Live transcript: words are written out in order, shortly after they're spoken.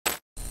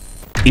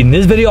In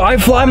this video, I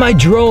fly my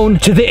drone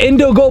to the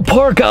Indigo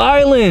Park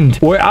Island,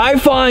 where I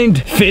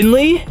find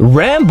Finley,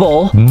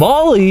 Rambley,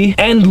 Mollie,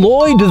 and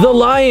Loyd the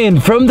lion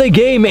from the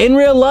game in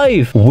real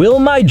life. Will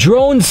my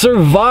drone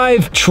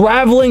survive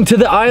traveling to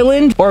the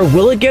island, or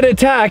will it get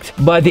attacked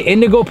by the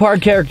Indigo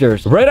Park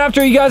characters? Right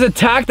after you guys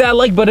attack that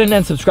like button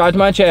and subscribe to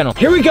my channel.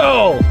 Here we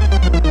go!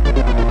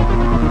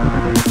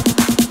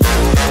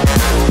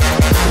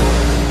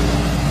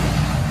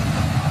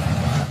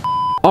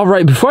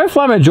 Alright, before I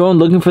fly my drone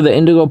looking for the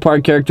Indigo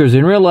Park characters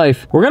in real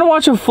life, we're gonna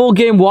watch a full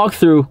game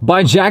walkthrough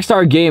by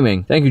Jackstar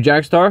Gaming. Thank you,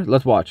 Jackstar.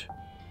 Let's watch.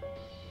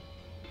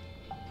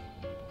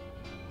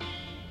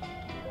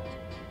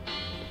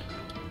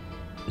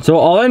 So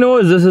all I know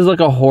is this is like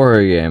a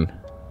horror game.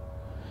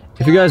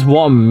 If you guys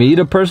want me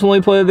to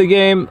personally play the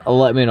game,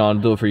 let me know. I'll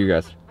do it for you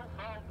guys.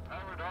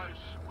 Paradise,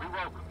 we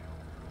welcome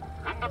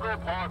you. Indigo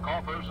Park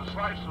offers a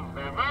slice of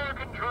the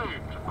American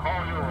dream to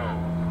call your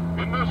own.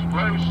 In this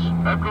place,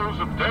 echoes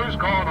of days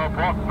gone are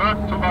brought back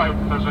to life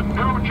as a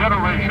new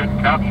generation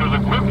captures a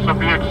glimpse of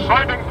the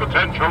exciting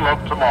potential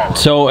of tomorrow.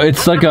 So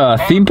it's like a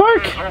theme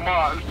park?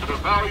 Homage to the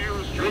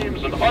values,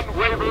 dreams, and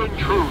unwavering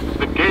truths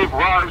that gave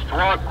rise to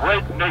our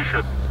great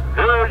nation.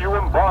 Here you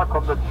embark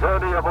on the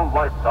journey of a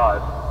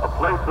lifetime, a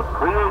place of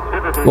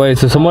creativity. Wait,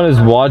 so someone is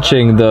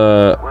watching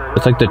the...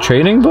 It's like the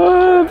training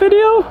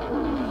video?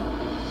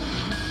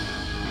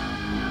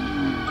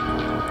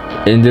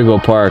 Indigo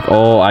Park.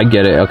 Oh, I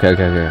get it.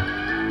 Okay.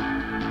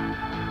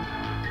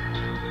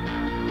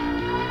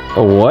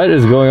 Oh, what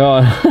is going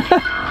on?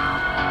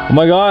 Oh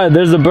my god,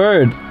 there's a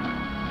bird.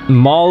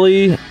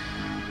 Mollie.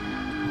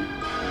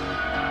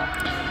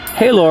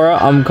 Hey Laura,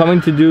 I'm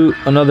coming to do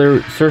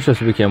another search this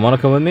weekend. Wanna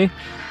come with me?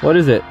 What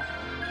is it?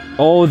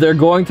 Oh, they're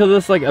going to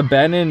this like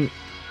abandoned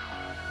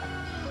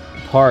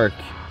park.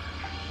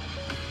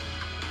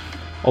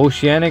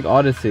 Oceanic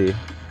Odyssey.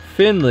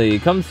 Finley,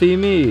 come see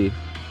me.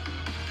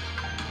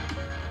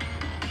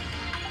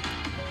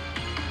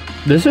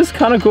 This is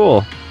kind of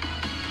cool.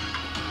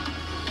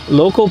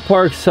 Local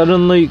park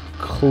suddenly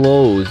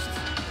closed.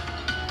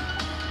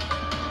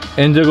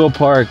 Indigo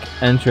Park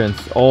entrance.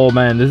 Oh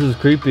man, this is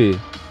creepy.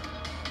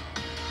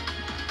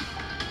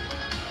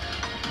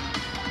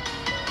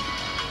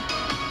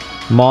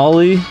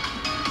 Mollie.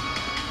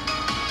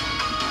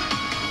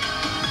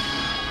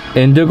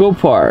 Indigo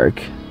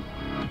Park.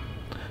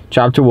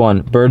 Chapter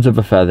 1. Birds of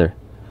a feather.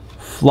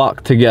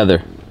 Flock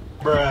together.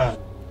 Bruh.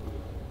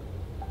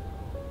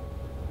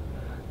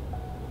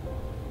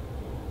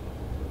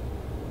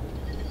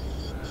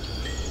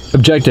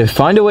 Objective,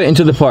 find a way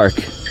into the park.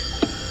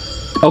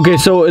 Okay,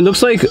 so it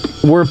looks like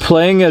we're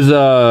playing as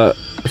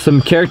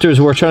some characters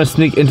who are trying to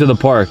sneak into the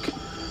park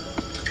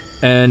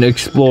and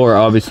explore,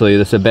 obviously,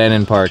 this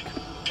abandoned park.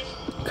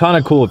 Kind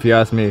of cool if you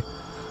ask me.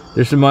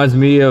 This reminds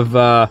me of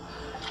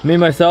me,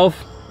 myself,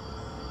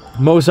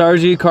 Mo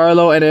Sargi,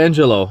 Carlo, and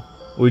Angelo.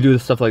 We do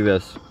stuff like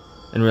this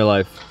in real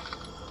life.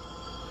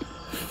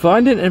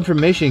 Find an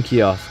information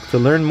kiosk to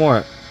learn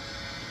more.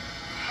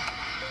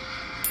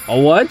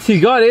 What? He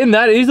got in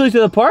that easily to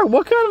the park?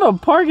 What kind of a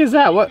park is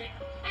that? What?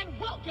 And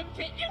welcome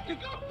to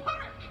Indigo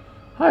Park.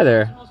 Hi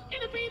there. The most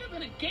innovative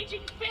and engaging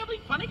family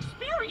fun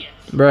experience.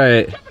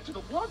 Right. Step into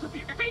the world of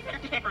your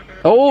favorite character.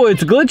 Oh,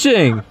 it's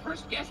glitching. Our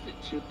first guest in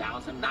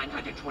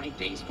 2,920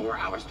 days, 4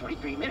 hours,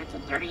 23 minutes,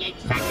 and 38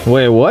 seconds.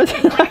 Wait, what?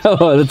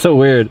 Oh, that's so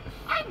weird.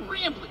 I'm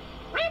Rambley.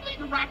 Rambley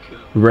the raccoon.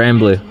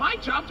 Rambley. It's my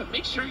job to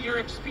make sure your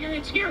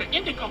experience here at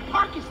Indigo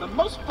Park is the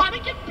most fun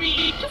it can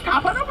be. Just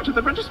hop on over to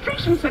the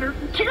registration center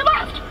to your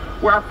left,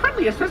 where our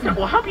friendly assistant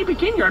will help you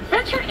begin your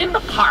adventure in the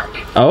park.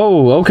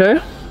 Oh, okay.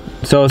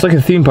 So it's like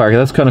a theme park.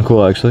 That's kind of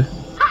cool, actually.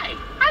 Hi,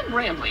 I'm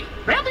Rambley.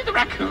 Rambley the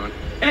raccoon.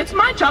 And it's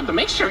my job to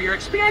make sure your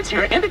experience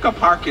here at Indigo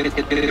Park is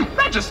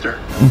registered.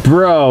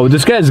 Bro,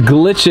 this guy's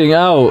glitching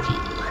out.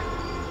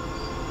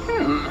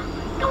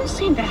 Don't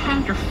seem to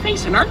have your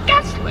face in our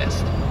guest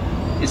list.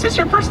 Is this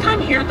your first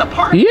time here at the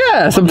park?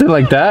 Yeah, something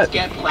like that.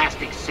 Get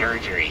plastic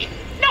surgery.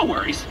 No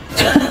worries.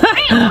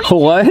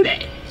 What?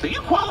 Today, so you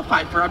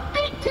qualified for a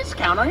big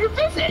discount on your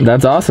visit.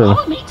 That's awesome.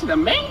 Follow me to the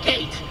main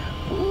gate.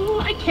 Ooh,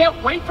 I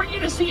can't wait for you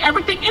to see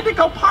everything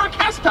Indigo Park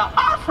has to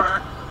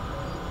offer.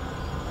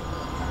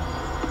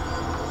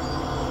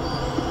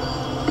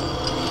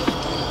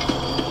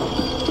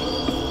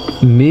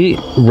 Meet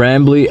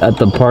Rambley at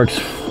the park's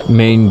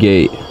main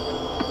gate.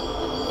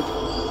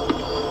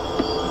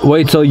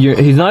 Wait, so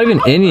he's not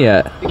even in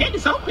yet. The gate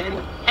is open.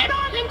 Head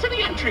on into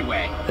the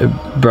entryway.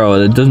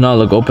 Bro, it does not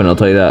look open, I'll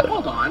tell you that.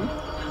 Hold on.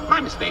 My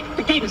mistake.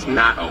 The gate is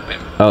not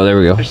open. Oh, there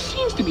we go. There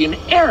seems to be an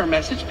error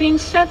message being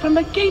sent from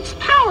the gate's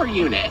power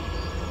unit.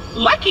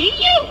 Lucky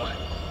you!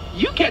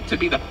 You get to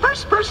be the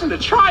first person to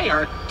try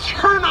our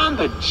turn on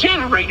the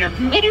generator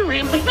mini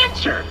Rambley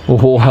venture.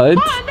 What?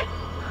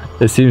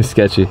 It seems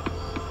sketchy.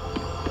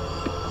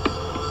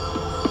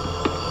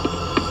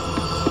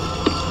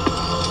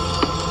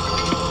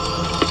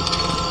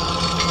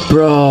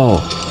 Bro.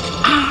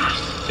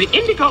 Ah, the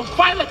Indigo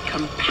Violet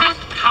Compact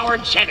Power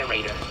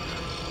Generator.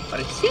 But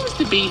it seems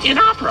to be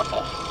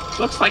inoperable.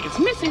 Looks like it's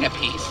missing a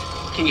piece.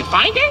 Can you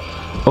find it?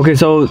 Okay,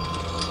 so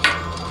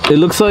It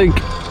looks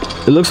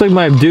like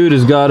my dude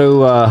has got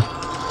to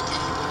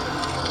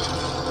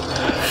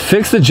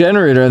fix the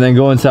generator and then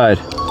go inside.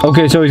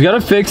 Okay, so he's got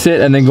to fix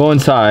it and then go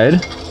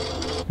inside.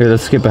 Here,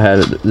 let's skip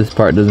ahead. This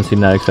part doesn't seem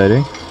that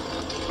exciting.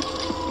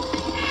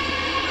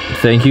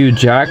 Thank you,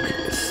 Jack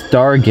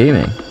Star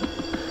Gaming.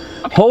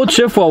 Hold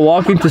shift while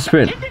walking to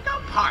sprint.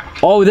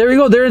 Oh, there we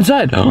go. They're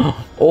inside.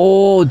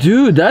 Oh,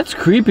 dude, that's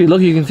creepy.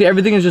 Look, you can see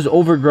everything is just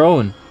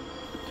overgrown.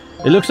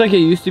 It looks like it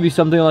used to be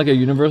something like a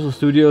Universal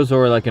Studios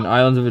or like an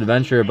Islands of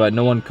Adventure, but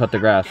no one cut the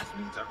grass.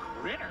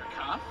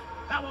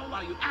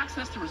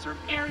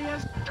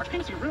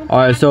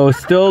 Alright, so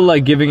still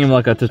like giving him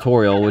like a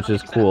tutorial, which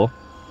is cool.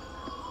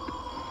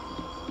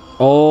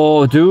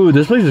 Oh, dude,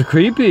 this place is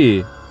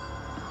creepy.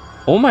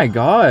 Oh my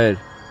god.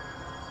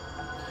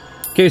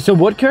 Okay, so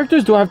what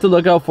characters do I have to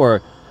look out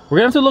for? We're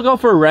gonna have to look out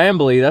for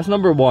Rambley. That's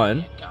number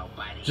 1.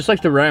 Just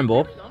like the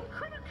Ramble.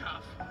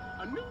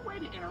 A new way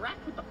to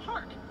interact with the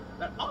park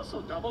that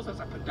also doubles as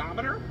a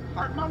pedometer,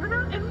 heart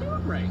monitor, and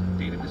mood ring.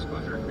 Data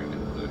disclosure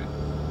agreement included.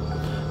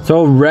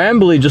 So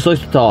Rambley just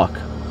likes to talk.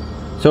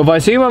 So if I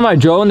see him on my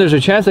drone, there's a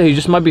chance that he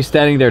just might be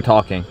standing there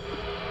talking.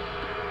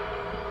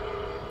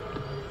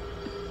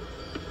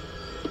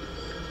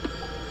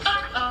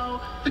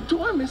 Uh-oh, the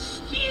door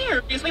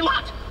mysteriously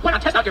locked. Why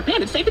not test out your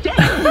band and save the day?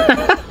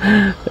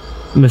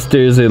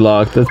 Mysteriously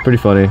locked. That's pretty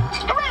funny.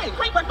 Hooray!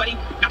 Great work, buddy.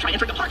 Now try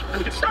entering the park and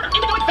we can start our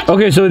Indigo adventure.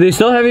 Okay, so they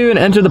still haven't even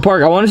entered the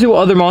park. I want to see what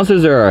other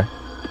monsters there are.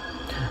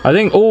 I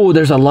think, oh,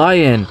 there's a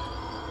lion.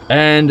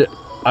 And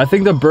I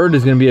think the bird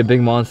is going to be a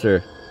big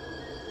monster.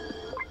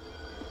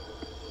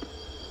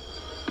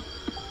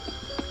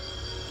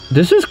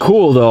 This is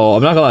cool, though.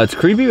 I'm not gonna lie. It's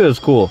creepy, but it's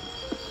cool.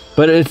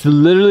 But it's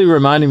literally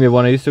reminding me of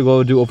when I used to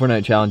go do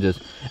overnight challenges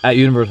at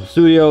Universal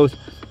Studios,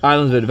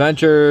 Islands of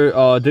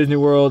Adventure, Disney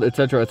World,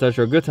 etc.,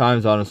 etc. Good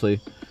times,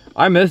 honestly.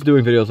 I miss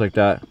doing videos like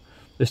that.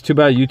 It's too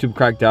bad YouTube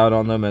cracked down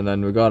on them, and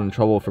then we got in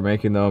trouble for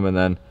making them, and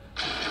then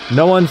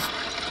no one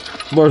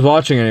was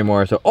watching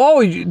anymore. So,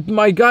 oh,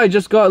 my guy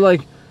just got, like,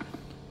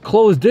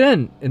 closed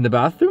in the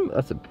bathroom?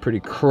 That's a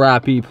pretty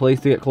crappy place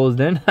to get closed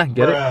in.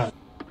 Get it?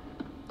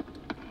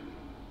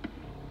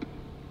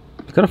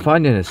 He's gotta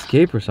find an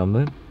escape or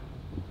something.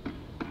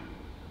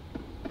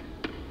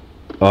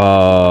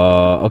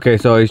 Okay,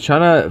 so he's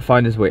trying to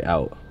find his way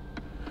out.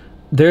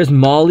 There's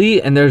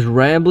Mollie, and there's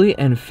Rambley,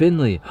 and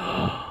Finley.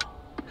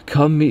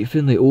 Come meet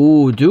Finley.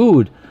 Oh,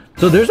 dude.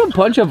 So there's a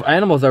bunch of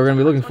animals that we're gonna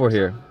be looking for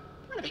here.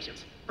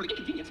 Renovations. For the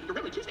inconvenience, your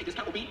Rambley Tuesday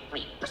discount will be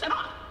 3%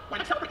 off. Why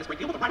not celebrate this great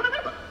deal with a ride on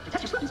Rambley? To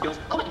test your slipping skills,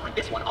 I'll let you find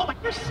this one all by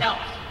yourself.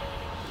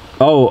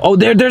 Oh,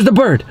 there's the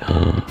bird.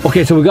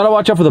 Okay, so we gotta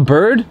watch out for the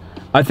bird.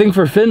 I think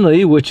for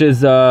Finley, which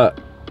is,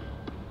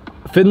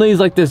 Finley's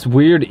like this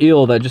weird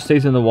eel that just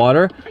stays in the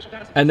water.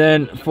 And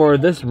then for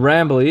this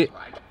Rambley,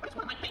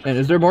 and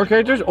is there more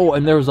characters? Oh,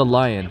 and there was a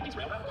lion.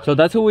 So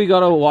that's who we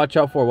gotta watch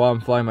out for while I'm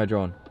flying my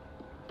drone.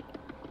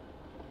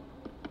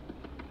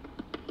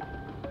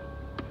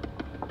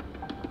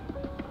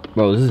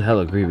 Bro, this is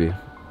hella creepy.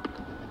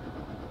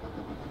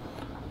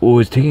 Oh,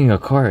 he's taking a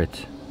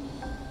cart.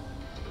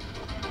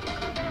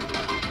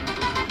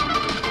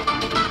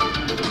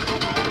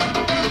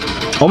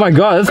 Oh my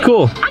god, that's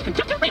cool.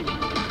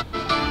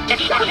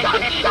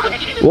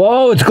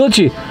 Whoa, it's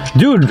glitchy.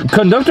 Dude,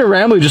 Conductor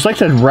Rambley just likes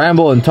to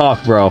ramble and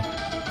talk, bro.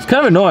 It's kind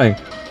of annoying.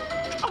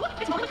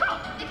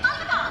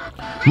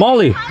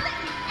 Mollie.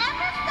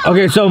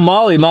 Okay, so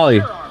Mollie.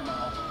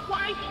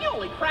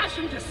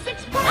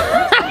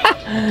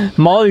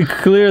 Mollie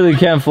clearly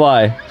can't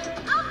fly.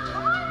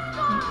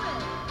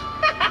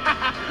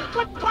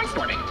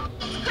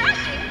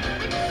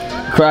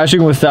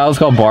 Crashing with style is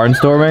called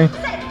barnstorming.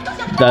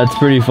 That's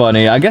pretty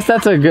funny. I guess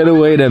that's a good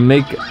way to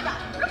make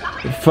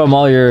from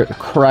all your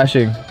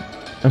crashing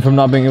and from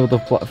not being able to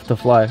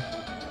fly.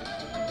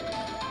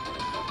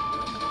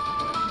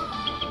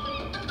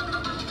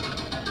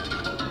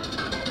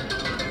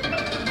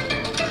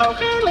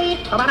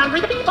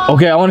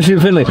 Okay, I want to see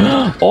Finley.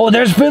 Oh,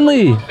 there's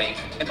Finley.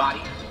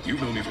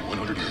 You've known me for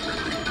 100 years,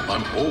 Rambley.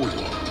 I'm always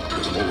loyal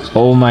because I'm always.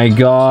 Oh my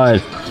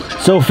god.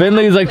 So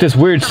Finley's like this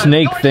weird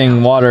snake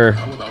thing, water.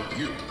 How about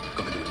you?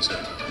 Come and do it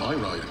instead. My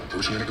ride,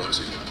 Oceanic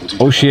Odyssey.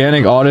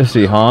 Oceanic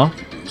Odyssey, huh?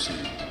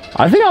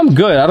 I think I'm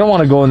good. I don't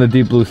want to go in the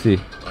deep blue sea.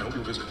 I hope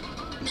you'll visit.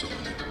 I'm so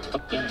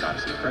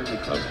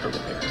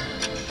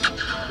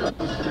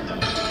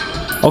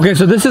lonely. Okay,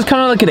 so this is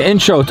kind of like an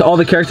intro to all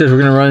the characters we're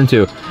gonna run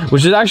into,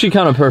 which is actually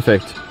kind of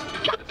perfect.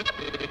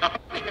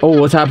 Oh,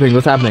 what's happening?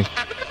 What's happening?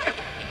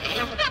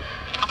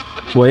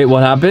 Wait,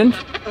 what happened?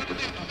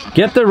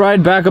 Get the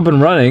ride back up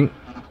and running.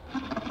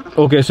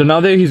 Okay, so now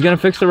that he's gonna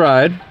fix the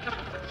ride.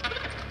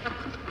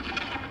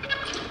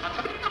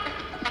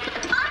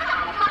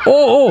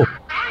 Oh!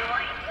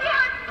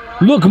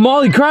 Look,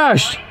 Mollie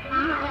crashed!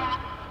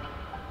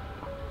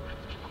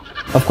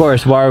 Of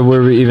course, why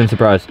were we even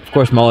surprised? Of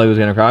course Mollie was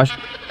gonna crash.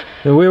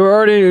 We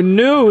already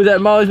knew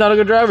that Mollie's not a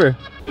good driver.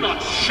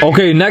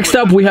 Okay, next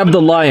up we have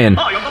the lion.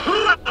 I am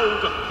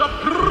the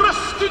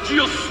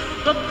prestigious,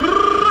 the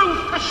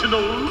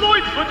professional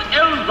Lloydford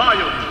L.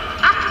 Lion,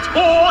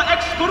 actor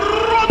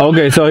extraordinary.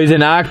 Okay, so he's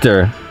an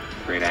actor.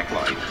 Great act,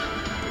 Lloyd.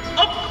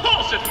 Of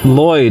course it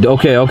Lloyd.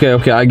 Okay,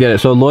 I get it.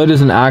 So Lloyd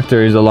is an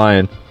actor. He's a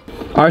lion.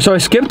 All right, so I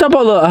skipped up a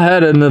little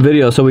ahead in the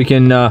video so we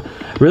can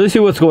really see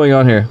what's going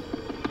on here.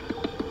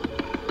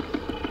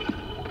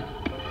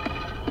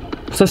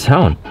 What's that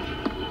sound?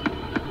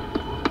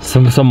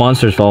 Some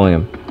monster's following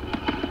him.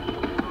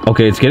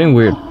 Okay, it's getting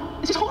weird.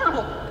 This is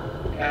horrible.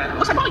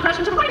 Looks like Mollie crashed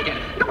into the right again.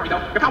 Don't worry though,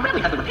 your pal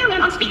Rambley has the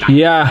repairman on speed dial.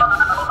 Yeah,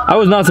 I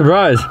was not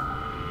surprised.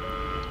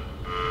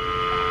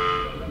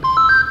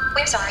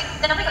 We're sorry.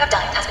 The number you have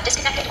dialed has been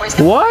disconnected or is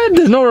What?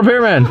 There's no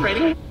repairman.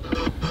 Rating?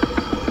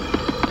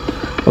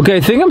 Okay,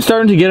 I think I'm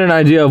starting to get an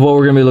idea of what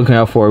we're gonna be looking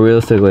out for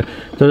realistically.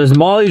 So does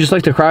Mollie just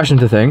like to crash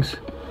into things?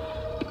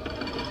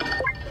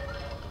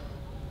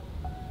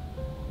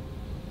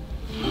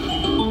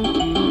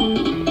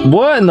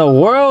 What in the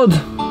world?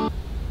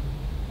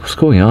 What's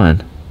going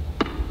on?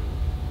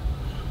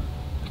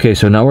 Okay,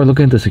 so now we're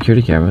looking at the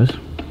security cameras.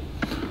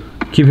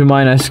 Keep in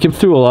mind, I skipped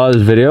through a lot of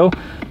this video,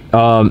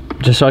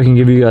 just so I can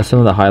give you guys some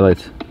of the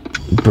highlights.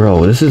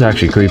 Bro, this is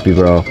actually creepy,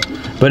 bro.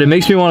 But it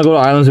makes me want to go to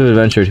Islands of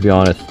Adventure, to be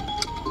honest.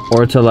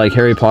 Or to, like,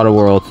 Harry Potter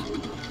World,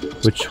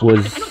 which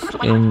was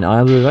in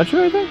Islands of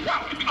Adventure, I think?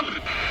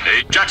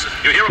 Hey, Jackson,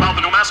 you hear about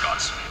the new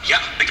mascots? Yeah,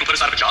 think you'll put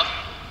us out of a job?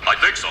 I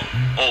think so.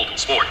 Old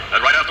sport.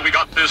 And right after we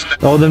got this...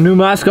 Oh, the new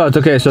mascots.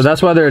 Okay, so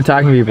that's why they're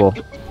attacking people.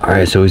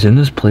 Alright, so he's in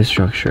this play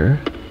structure.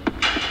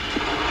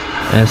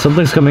 And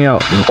something's coming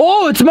out.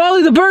 Oh, it's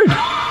Mollie the bird!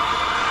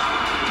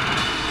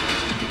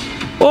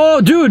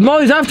 Oh, dude,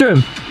 Mollie's after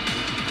him.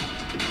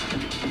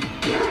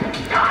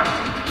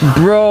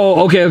 Bro,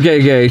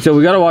 okay. So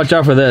we gotta watch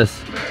out for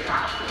this.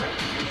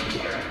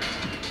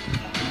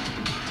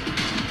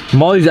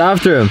 Mollie's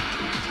after him.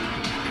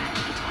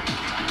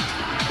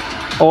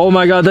 Oh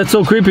my god, that's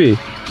so creepy.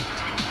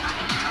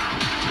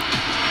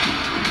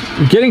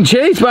 Getting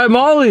chased by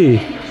Mollie.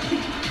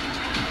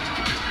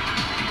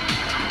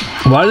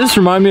 Why does this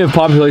remind me of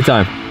Poppy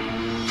Playtime?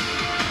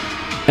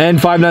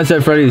 And Five Nights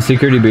at Freddy's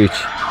Security Beach.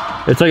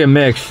 It's like a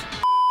mix.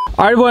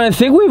 Alright everyone, I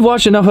think we've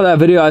watched enough of that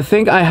video. I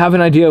think I have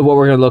an idea of what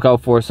we're going to look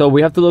out for. So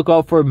we have to look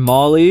out for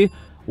Mollie,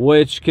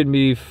 which can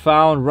be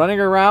found running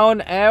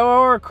around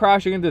or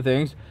crashing into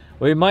things.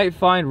 We might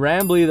find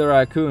Rambley the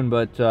raccoon,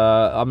 but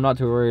I'm not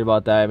too worried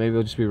about that. Maybe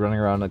he'll just be running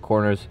around the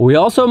corners. We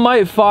also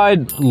might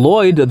find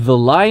Lloyd the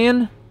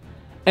lion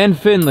and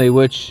Finley,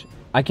 which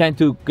I can't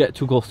get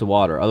too close to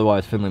water.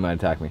 Otherwise, Finley might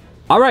attack me.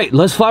 Alright,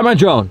 let's fly my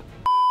drone.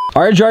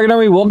 Alright, Dragon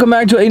Army, welcome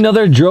back to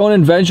another drone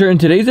adventure. In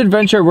today's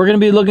adventure, we're going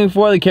to be looking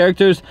for the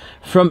characters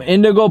from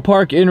Indigo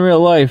Park in real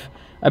life.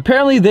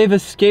 Apparently, they've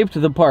escaped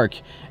the park,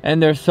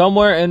 and they're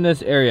somewhere in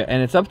this area,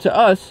 and it's up to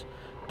us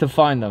to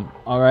find them.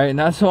 Alright, and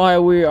that's why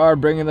we are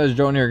bringing this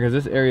drone here, because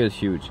this area is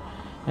huge,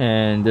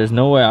 and there's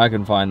no way I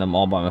can find them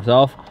all by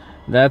myself.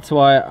 That's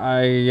why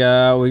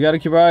we got to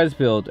keep our eyes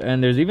peeled,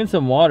 and there's even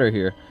some water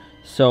here,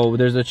 so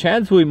there's a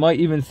chance we might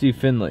even see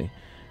Finley.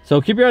 So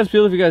keep your eyes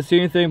peeled. If you guys see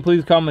anything,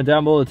 please comment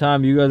down below the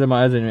time. You guys are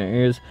my eyes and your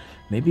ears.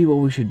 Maybe what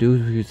we should do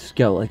is we should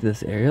scout like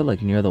this area,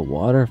 like near the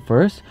water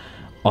first.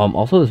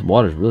 Also this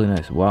water is really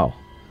nice. Wow.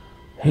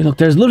 Hey, look,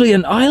 there's literally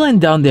an island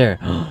down there.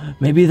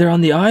 Maybe they're on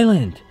the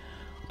island.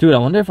 Dude, I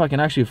wonder if I can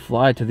actually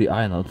fly to the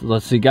island.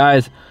 Let's see,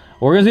 guys.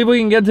 We're gonna see if we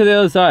can get to the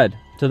other side,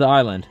 to the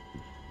island.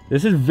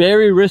 This is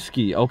very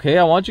risky, okay?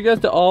 I want you guys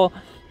to all,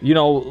 you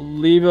know,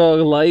 leave a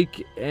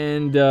like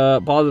and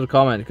positive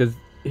comment, because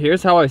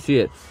here's how I see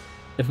it.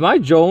 If my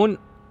drone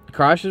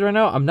crashes right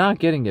now, I'm not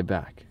getting it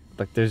back.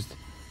 Like,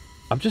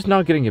 I'm just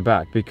not getting it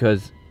back,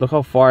 because look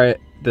how far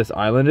this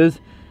island is.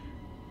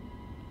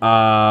 It's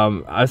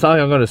not like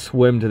I'm gonna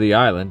swim to the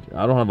island.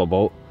 I don't have a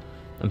boat.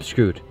 I'm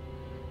screwed.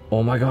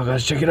 Oh my god,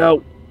 guys, check it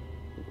out.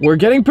 We're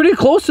getting pretty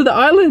close to the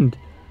island.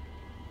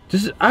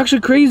 This is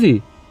actually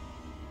crazy.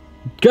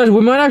 Guys,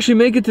 we might actually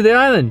make it to the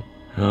island.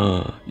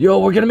 Yo,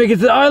 we're gonna make it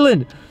to the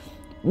island.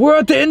 We're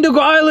at the Indigo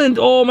Island.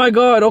 Oh my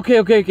god.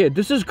 Okay.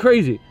 This is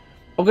crazy.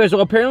 Okay,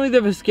 so apparently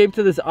they've escaped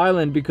to this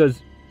island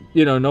because,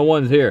 you know, no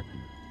one's here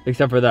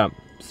except for them.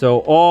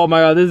 So, oh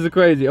my god, this is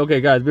crazy.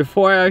 Okay, guys,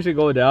 before I actually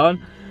go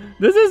down,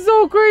 this is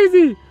so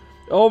crazy.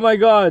 Oh my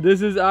god,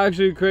 this is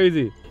actually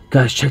crazy.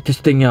 Guys, check this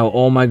thing out.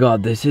 Oh my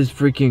god, this is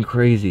freaking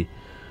crazy.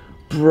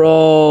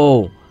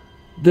 Bro,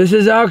 this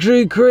is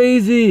actually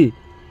crazy.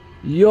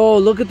 Yo,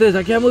 look at this.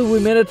 I can't believe we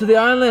made it to the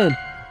island.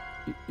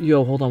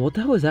 Yo, hold on. What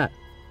the hell was that?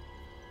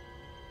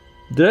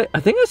 I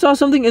think I saw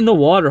something in the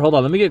water. Hold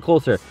on, let me get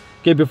closer.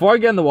 Okay, before I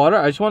get in the water,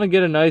 I just want to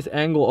get a nice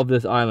angle of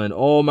this island.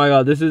 Oh my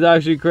god, this is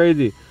actually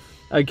crazy.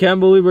 I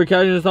can't believe we're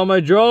catching this on my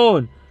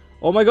drone.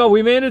 Oh my god,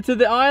 we made it to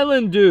the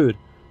island, dude.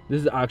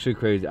 This is actually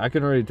crazy. I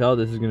can already tell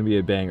this is going to be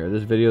a banger.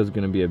 This video is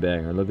going to be a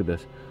banger. Look at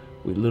this.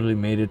 We literally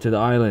made it to the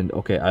island.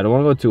 Okay, I don't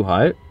want to go too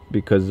high,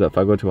 because if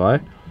I go too high,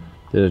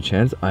 there's a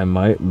chance I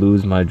might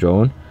lose my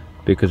drone,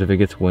 because if it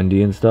gets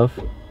windy and stuff,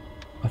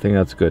 I think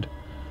that's good.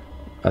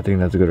 I think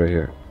that's good right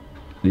here.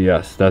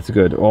 Yes, that's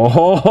good.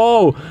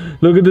 Oh,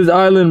 look at this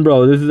island,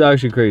 bro. This is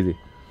actually crazy.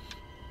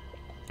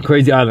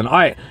 Crazy island. All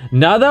right,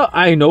 now that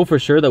I know for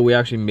sure that we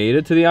actually made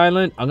it to the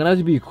island, I'm gonna have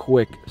to be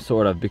quick,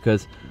 sort of,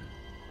 because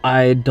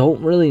I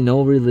don't really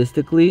know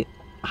realistically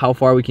how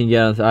far we can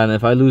get on this island.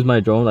 If I lose my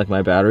drone, like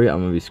my battery, I'm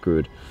gonna be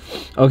screwed.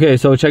 Okay,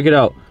 so check it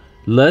out.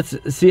 Let's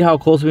see how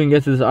close we can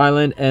get to this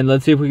island, and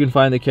let's see if we can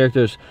find the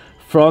characters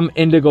from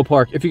Indigo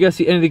Park. If you guys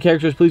see any of the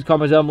characters, please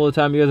comment down below. The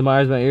time you guys are my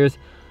eyes, my ears.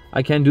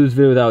 I can't do this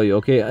video without you.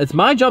 Okay, it's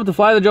my job to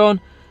fly the drone.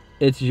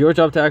 It's your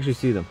job to actually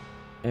see them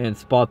and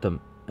spot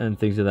them and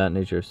things of that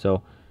nature.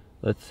 So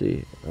let's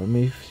see. Let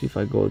me see if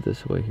I go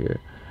this way here.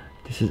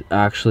 This is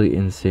actually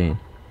insane.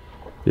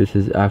 This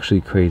is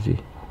actually crazy.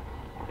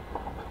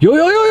 Yo,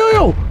 yo, yo, yo,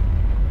 yo!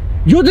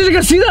 Yo, did you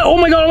guys see that? Oh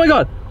my god, oh my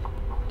god!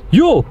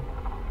 Yo!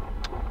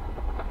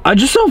 I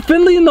just saw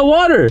Finley in the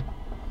water!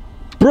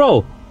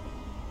 Bro!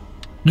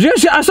 Did you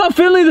guys see? I saw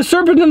Finley the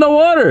serpent in the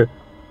water!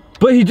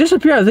 But he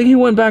disappeared. I think he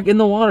went back in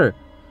the water.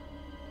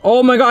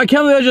 Oh my god, I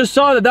can't believe I just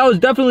saw that. That was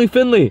definitely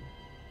Finley. It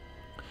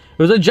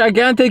was a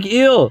gigantic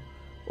eel.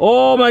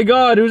 Oh my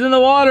god, he was in the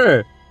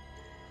water.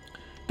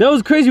 That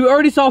was crazy. We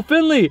already saw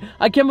Finley.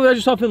 I can't believe I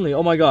just saw Finley.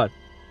 Oh my god.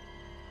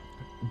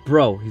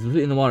 Bro, he's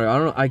in the water. I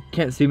don't know. I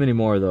can't see him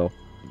anymore though.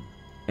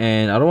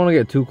 And I don't want to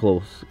get too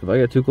close. If I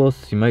get too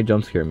close, he might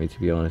jump scare me, to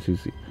be honest.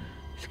 He's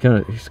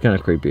kind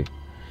of creepy.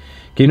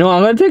 Okay, you know,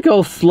 I'm going to take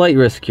a slight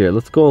risk here.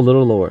 Let's go a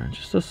little lower.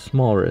 Just a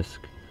small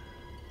risk.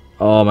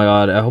 Oh my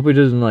god, I hope he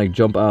doesn't like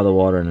jump out of the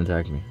water and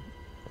attack me.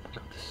 Oh my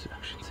god, this is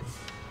actually insane.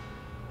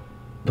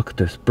 Look at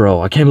this, bro.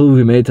 I can't believe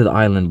we made it to the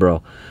island,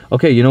 bro.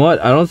 Okay, you know what?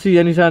 I don't see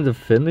any signs of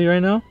Finley right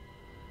now.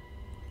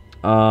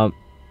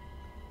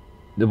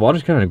 The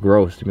water's kind of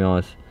gross, to be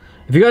honest.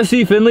 If you guys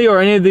see Finley or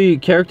any of the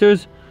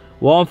characters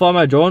while I'm flying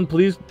my drone,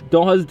 please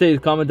don't hesitate to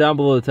comment down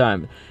below the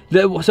time.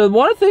 So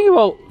one thing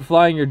about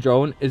flying your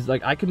drone is,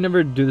 like, I could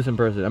never do this in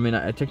person. I mean,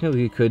 I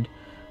technically could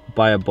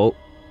buy a boat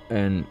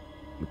and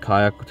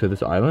kayak to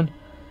this island,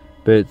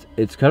 but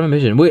it's kind of a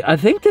mission. Wait, I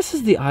think this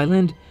is the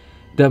island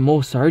that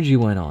Mosarji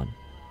went on.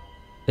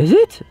 Is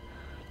it?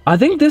 I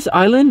think this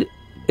island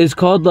is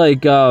called,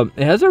 like,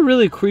 it has a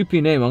really creepy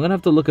name. I'm gonna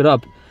have to look it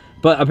up.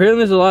 But apparently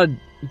there's a lot of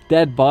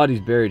dead bodies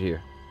buried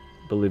here,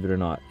 believe it or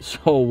not.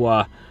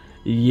 So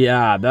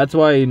yeah, that's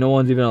why no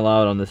one's even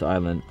allowed on this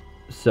island.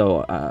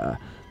 So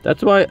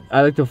that's why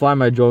I like to fly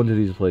my drone to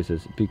these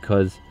places,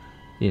 because,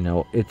 you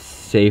know, it's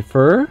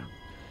safer.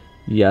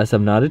 Yes,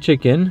 I'm not a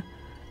chicken,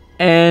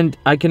 and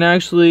I can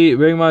actually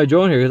bring my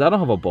drone here because I don't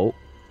have a boat.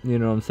 You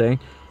know what I'm saying?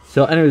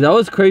 So anyways, that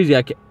was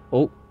crazy.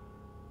 Oh,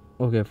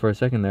 okay, for a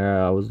second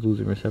there I was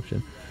losing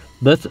reception.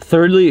 Let's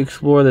thirdly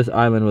explore this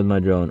island with my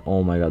drone.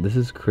 Oh my god, this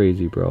is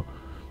crazy, bro.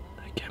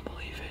 I can't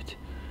believe it.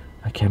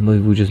 I can't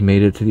believe we just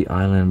made it to the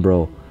island,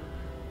 bro.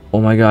 Oh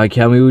my god, I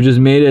can't believe we just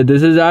made it.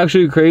 This is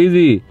actually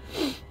crazy.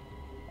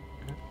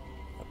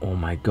 Oh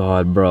my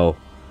god, bro.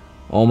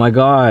 Oh my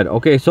god.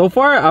 Okay, so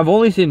far I've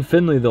only seen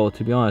Finley though,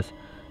 to be honest.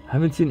 I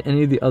haven't seen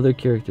any of the other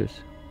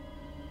characters.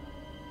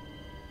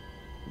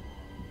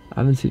 I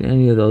haven't seen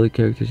any of the other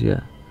characters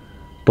yet.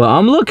 But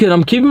I'm looking,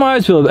 I'm keeping my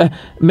eyes peeled.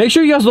 Make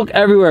sure you guys look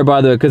everywhere, by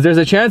the way, because there's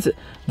a chance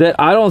that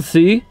I don't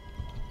see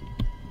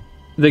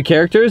the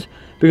characters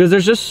because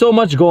there's just so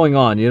much going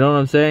on, you know what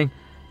I'm saying?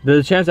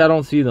 There's a chance I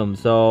don't see them,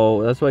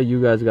 so that's why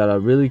you guys gotta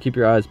really keep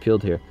your eyes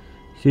peeled here.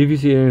 See if you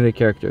see any of the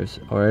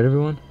characters. Alright,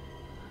 everyone?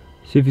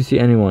 See if you see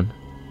anyone.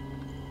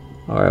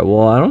 Alright,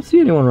 well, I don't see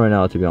anyone right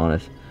now, to be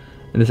honest.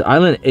 And this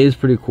island is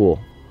pretty cool,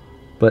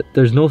 but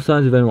there's no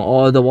signs of anyone.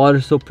 Oh, the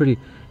water's so pretty.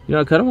 You know,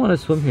 I kind of want to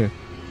swim here.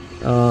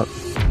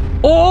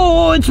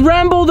 Oh, it's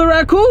Ramble the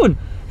raccoon.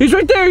 He's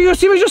right there. You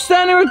see him? He's just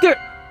standing right there.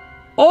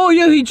 Oh,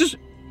 yeah, he just...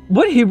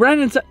 What? He ran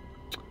inside...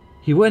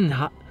 He went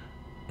and...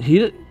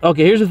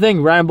 Okay, here's the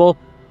thing, Ramble.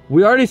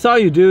 We already saw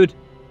you, dude.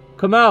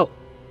 Come out.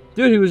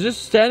 Dude, he was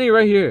just standing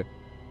right here.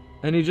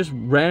 And he just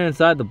ran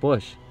inside the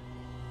bush.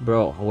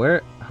 Bro,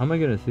 where... How am I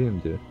going to see him,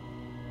 dude?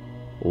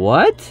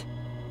 What?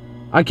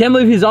 I can't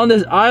believe he's on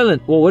this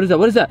island. Whoa, what is that?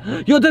 What is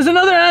that? Yo, there's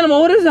another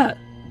animal. What is that?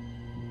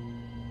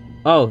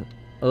 Oh...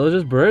 Are those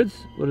just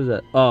birds? What is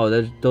that? Oh,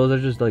 those are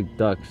just like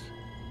ducks.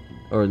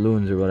 Or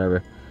loons or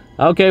whatever.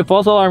 Okay,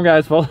 false alarm,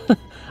 guys.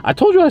 I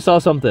told you I saw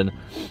something.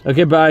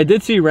 Okay, but I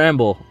did see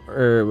Ramble,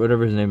 or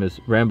whatever his name is.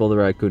 Ramble the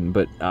raccoon.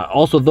 But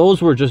also,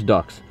 those were just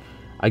ducks.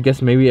 I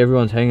guess maybe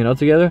everyone's hanging out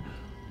together.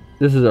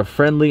 This is a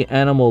friendly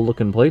animal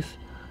looking place.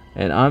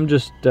 And I'm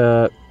just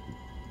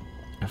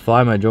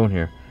flying my drone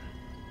here.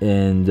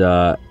 And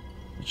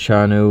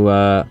trying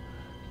to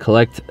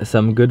collect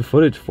some good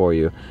footage for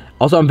you.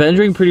 Also, I'm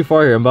venturing pretty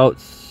far here. I'm about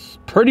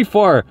pretty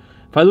far.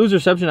 If I lose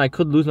reception, I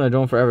could lose my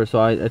drone forever. So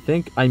I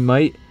think I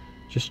might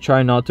just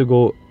try not to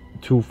go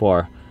too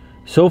far.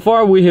 So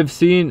far, we have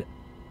seen...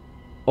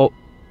 Oh,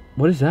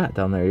 what is that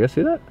down there? You guys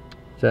see that?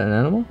 Is that an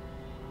animal?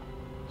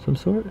 Some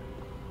sort?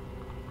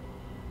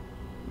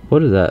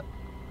 What is that?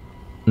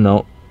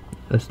 No,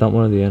 that's not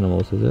one of the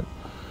animals, is it?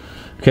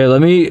 Okay,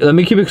 let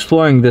me keep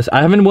exploring this.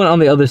 I haven't went on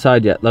the other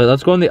side yet.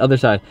 Let's go on the other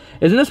side.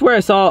 Isn't this where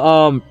I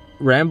saw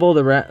Ramble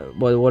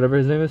whatever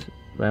his name is?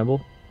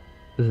 Ramble?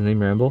 Is his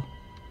name Ramble?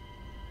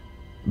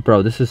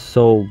 Bro, this is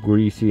so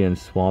greasy and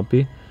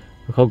swampy.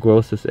 Look how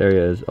gross this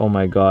area is. Oh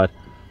my god.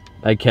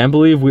 I can't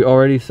believe we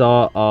already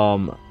saw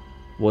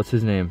what's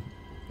his name?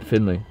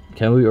 Finley.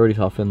 Can't believe we already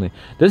saw Finley.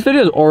 This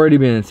video has already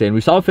been insane.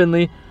 We saw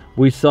Finley.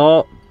 We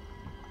saw...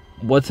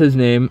 What's his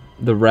name?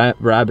 The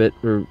rabbit.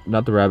 Or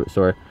not the rabbit,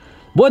 sorry.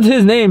 What's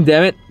his name,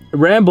 damn it?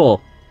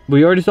 Ramble.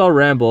 We already saw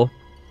Ramble.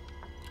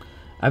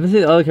 I haven't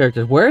seen the other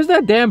characters. Where's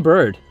that damn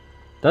bird?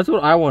 That's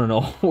what I want to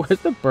know. Where's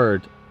the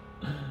bird?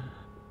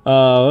 I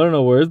don't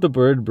know. Where's the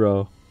bird,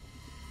 bro?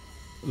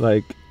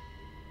 Like...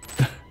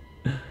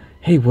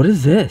 Hey, what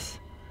is this?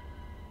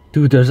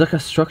 Dude, there's like a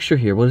structure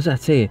here. What does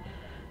that say?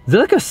 Is it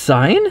like a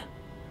sign?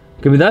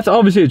 I mean, that's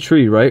obviously a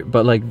tree, right?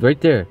 But like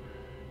right there,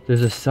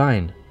 there's a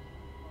sign.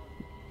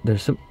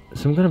 There's some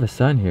kind of a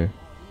sign here.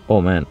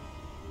 Oh man.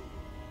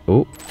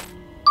 Oh.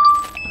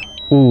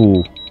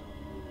 Ooh.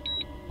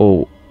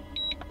 Oh.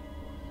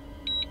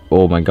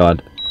 Oh my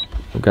god.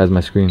 Oh, guys,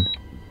 my screen.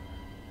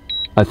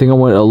 I think I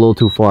went a little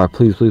too far.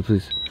 Please, please,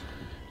 please.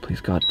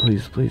 Please, God,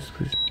 please, please,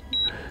 please.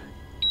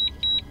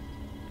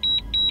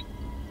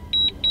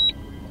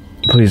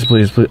 Please,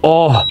 please, please.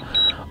 Oh!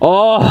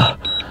 Oh!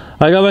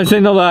 I got my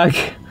signal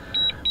back.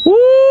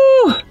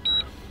 Woo!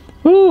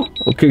 Woo!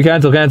 Okay,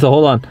 cancel, cancel.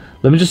 Hold on.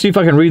 Let me just see if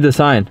I can read the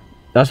sign.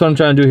 That's what I'm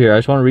trying to do here. I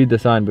just want to read the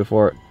sign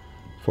before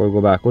we go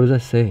back. What does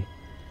that say?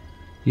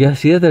 Yeah,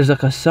 see that? There's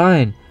like a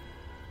sign.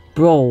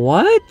 Bro,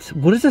 what?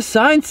 What does the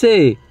sign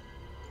say?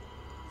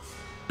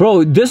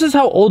 Bro, this is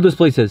how old this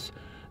place is.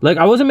 Like,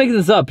 I wasn't making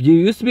this up. You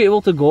used to be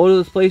able to go to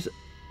this place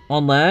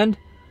on land.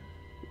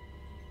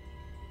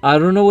 I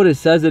don't know what it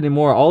says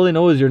anymore. All I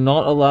know is you're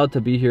not allowed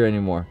to be here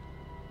anymore.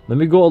 Let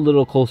me go a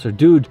little closer.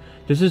 Dude,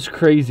 this is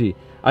crazy.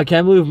 I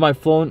can't believe my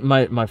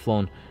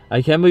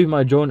I can't believe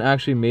my drone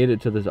actually made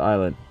it to this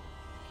island.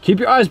 Keep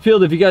your eyes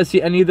peeled if you guys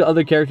see any of the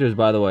other characters,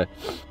 by the way.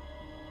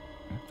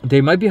 They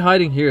might be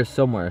hiding here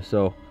somewhere,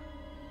 so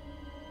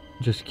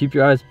just keep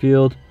your eyes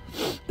peeled.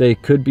 They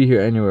could be here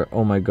anywhere.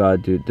 Oh my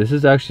god, dude. This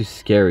is actually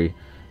scary.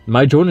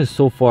 My drone is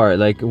so far.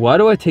 Like, why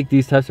do I take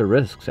these types of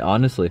risks,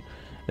 honestly?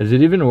 Is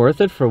it even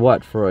worth it for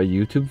what? For a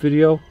YouTube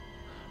video?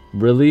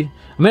 Really?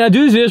 I mean, I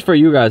do these videos for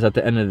you guys at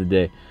the end of the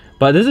day.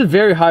 But this is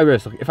very high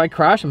risk. Like, if I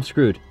crash, I'm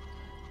screwed.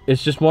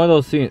 It's just one of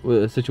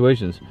those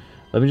situations.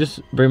 Let me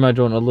just bring my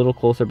drone a little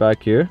closer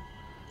back here.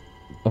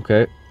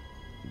 Okay.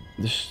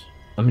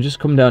 Let me just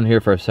come down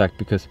here for a sec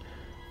because,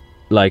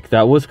 like,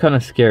 that was kind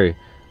of scary.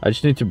 I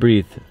just need to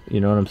breathe. You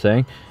know what I'm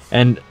saying?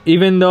 And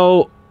even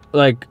though,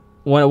 like,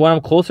 when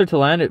I'm closer to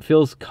land, it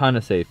feels kind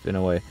of safe in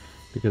a way.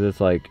 Because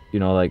it's like, you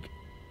know, like,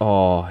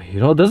 oh, you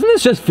know, doesn't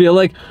this just feel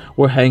like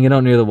we're hanging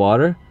out near the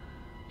water?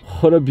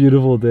 What a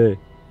beautiful day.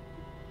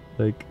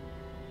 Like,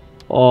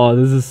 oh,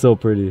 this is so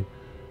pretty.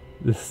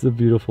 This is a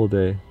beautiful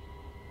day.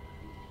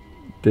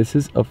 This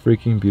is a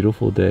freaking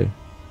beautiful day.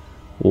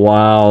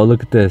 Wow,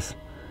 look at this.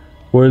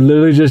 We're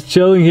literally just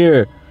chilling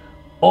here.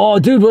 Oh,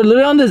 dude, we're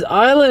literally on this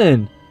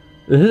island.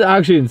 This is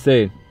actually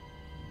insane.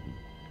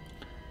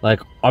 Like,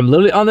 I'm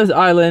literally on this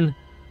island.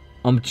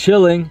 I'm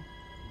chilling.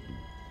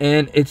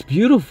 And it's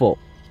beautiful.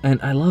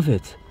 And I love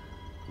it.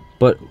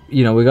 But,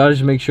 you know, we gotta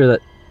just make sure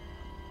that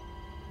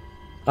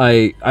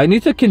I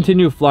need to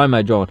continue flying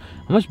my drone.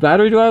 How much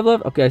battery do I have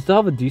left? Okay, I still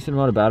have a decent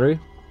amount of battery.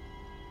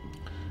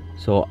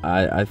 So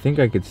I think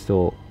I can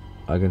still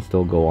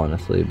go,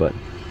 honestly, but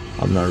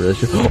I'm not really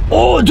sure.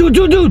 Oh, dude!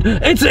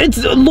 It's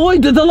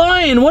Loyd the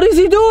lion. What is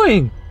he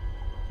doing?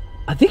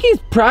 I think he's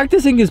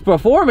practicing his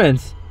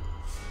performance.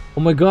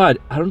 Oh my god!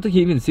 I don't think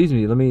he even sees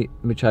me. Let me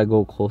try to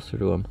go closer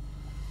to him.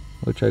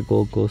 I'll try to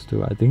go close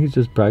to him. I think he's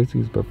just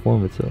practicing his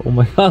performance. Oh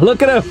my god!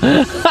 Look at him!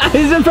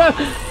 He's in front.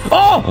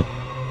 Oh!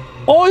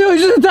 Oh, yo! He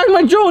just attacked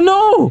my drone.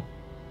 No!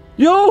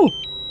 Yo!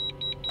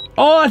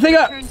 Oh, I think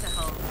I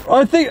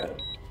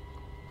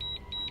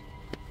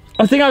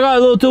got a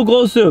little too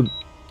close to him.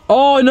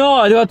 Oh no,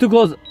 I got too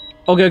close.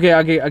 Okay,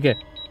 I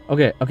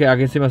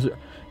can see my...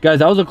 Guys,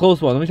 that was a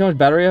close one. Let me see how much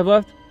battery I have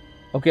left.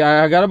 Okay,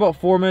 I got about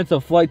 4 minutes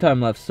of flight time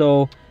left,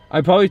 so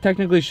I probably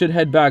technically should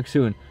head back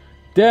soon.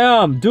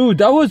 Damn, dude,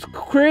 that was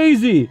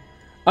crazy.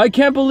 I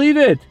can't believe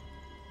it.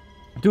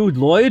 Dude,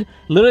 Loyd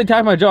literally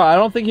attacked my jaw. I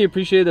don't think he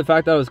appreciated the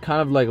fact that I was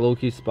kind of like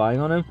low-key spying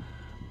on him.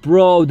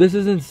 Bro, this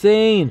is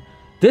insane.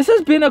 This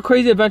has been a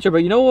crazy adventure,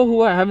 but you know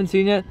who I haven't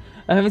seen yet?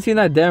 I haven't seen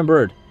that damn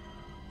bird.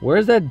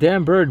 Where's that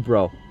damn bird,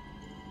 bro?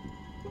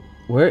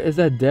 Where is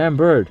that damn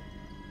bird?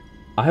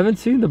 I haven't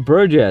seen the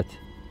bird yet.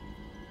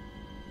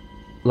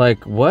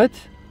 Like, what?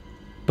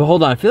 But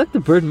hold on, I feel like the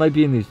bird might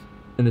be in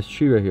this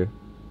tree right here.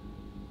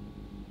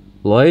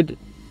 Loyd?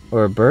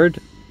 Or a bird?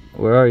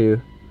 Where are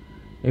you?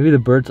 Maybe the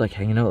bird's like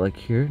hanging out like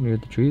here near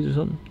the trees or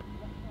something.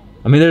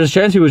 I mean, there's a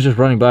chance he was just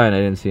running by and I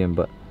didn't see him,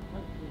 but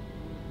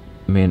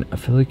I mean, I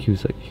feel like he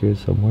was like here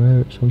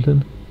somewhere or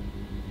something.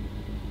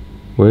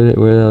 Where the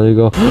hell did he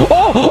go?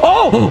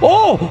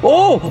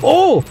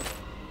 Oh!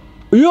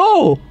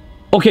 Yo!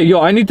 Okay,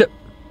 yo, I need to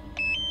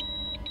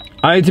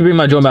bring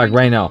my drone back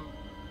right now.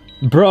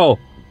 Bro,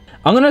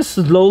 I'm gonna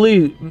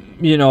slowly,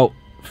 you know,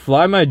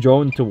 fly my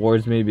drone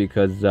towards me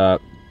because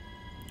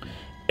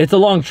it's a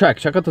long trek.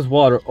 Check out this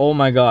water. Oh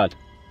my god.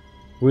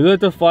 We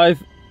have to fly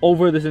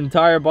over this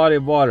entire body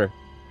of water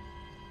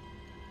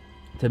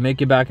to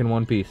make it back in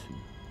one piece.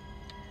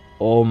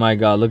 Oh my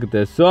god, look at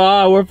this.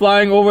 Ah, we're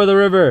flying over the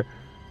river.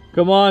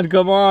 Come on,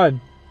 come on.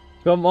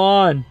 Come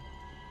on.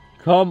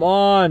 Come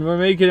on. We're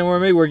making it.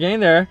 We're getting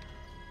there.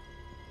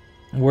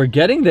 We're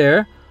getting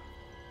there.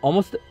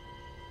 Almost.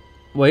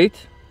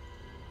 Wait.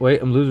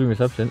 Wait, I'm losing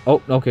reception.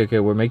 Oh, okay, okay.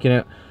 We're making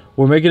it.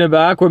 We're making it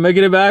back. We're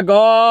making it back.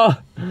 Oh,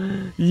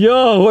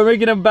 yo, we're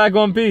making it back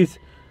one piece.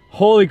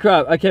 Holy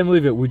crap. I can't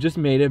believe it. We just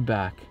made it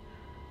back.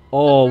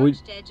 Oh, we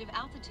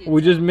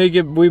just make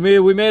it. We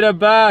made it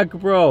back,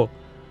 bro.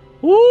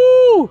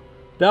 Woo!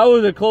 That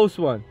was a close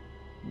one.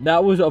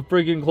 That was a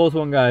freaking close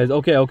one, guys.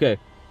 Okay, okay.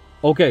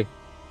 Okay.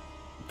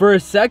 For a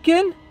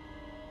second,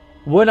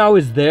 when I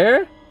was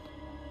there,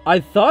 I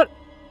thought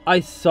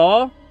I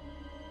saw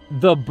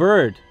the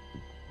bird.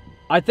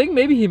 I think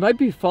maybe he might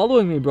be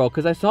following me, bro,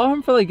 because I saw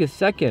him for like a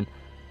second.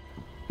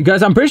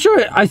 Guys, I'm pretty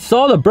sure I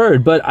saw the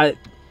bird, but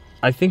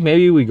I think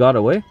maybe we got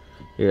away.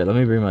 Here, let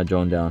me bring my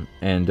drone down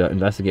and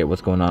investigate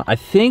what's going on. I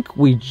think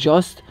we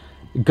just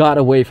got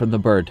away from the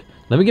bird.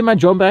 Let me get my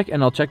drone back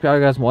and I'll check back,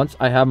 guys, once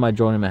I have my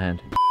drone in my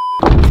hand.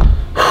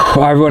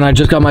 Alright, everyone, I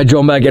just got my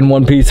drone back in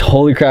one piece.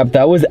 Holy crap,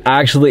 that was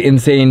actually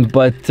insane.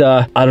 But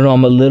I don't know,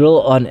 I'm a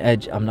little on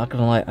edge. I'm not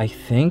gonna lie. I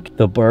think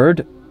the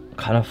bird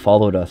kind of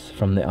followed us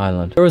from the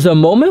island. There was a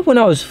moment when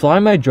I was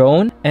flying my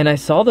drone and I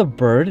saw the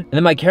bird and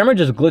then my camera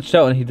just glitched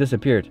out and he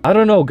disappeared. I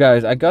don't know,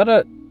 guys. I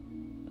gotta...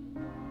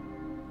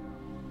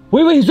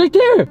 Wait, he's right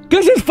there.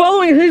 Guys, he's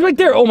following. He's right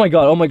there. Oh my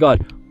god, oh my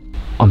god.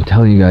 I'm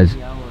telling you guys,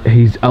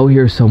 he's out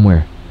here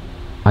somewhere.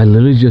 I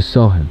literally just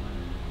saw him.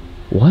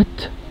 What?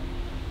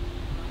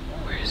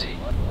 Where is he?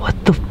 What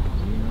the...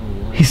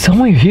 He's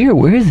somewhere here.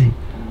 Where is he?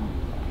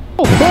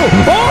 Oh, oh,